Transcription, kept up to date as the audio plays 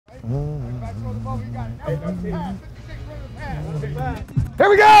Here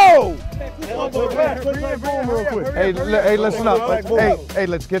we go! Hey, listen up. Hey,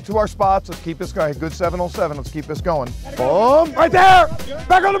 let's get to our spots. Let's keep this going. Good 7-on-7. Let's keep this going. Boom! Right there!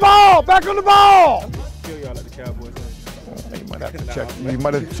 Back on the ball! Back on the ball! You might have to check. You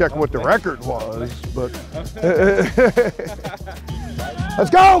might have to check what the record was, but let's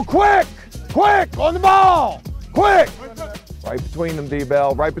go! Quick! Quick! On the ball! Quick! Right between them,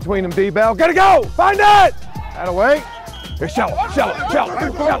 D-Bell. Right between them, D-Bell. Gotta go! Find it! That away. Here, shallow.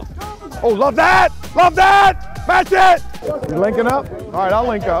 Oh, love that! Love that! Match it! You linking up? All right, I'll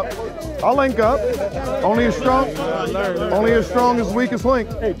link up. Only as strong as the weakest link.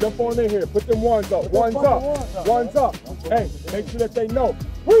 Hey, jump on in here. Put them ones up. Ones up. Ones up. Hey, make sure that they know.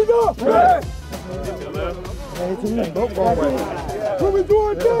 We's up! Yes! What we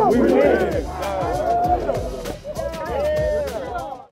doing now? We win!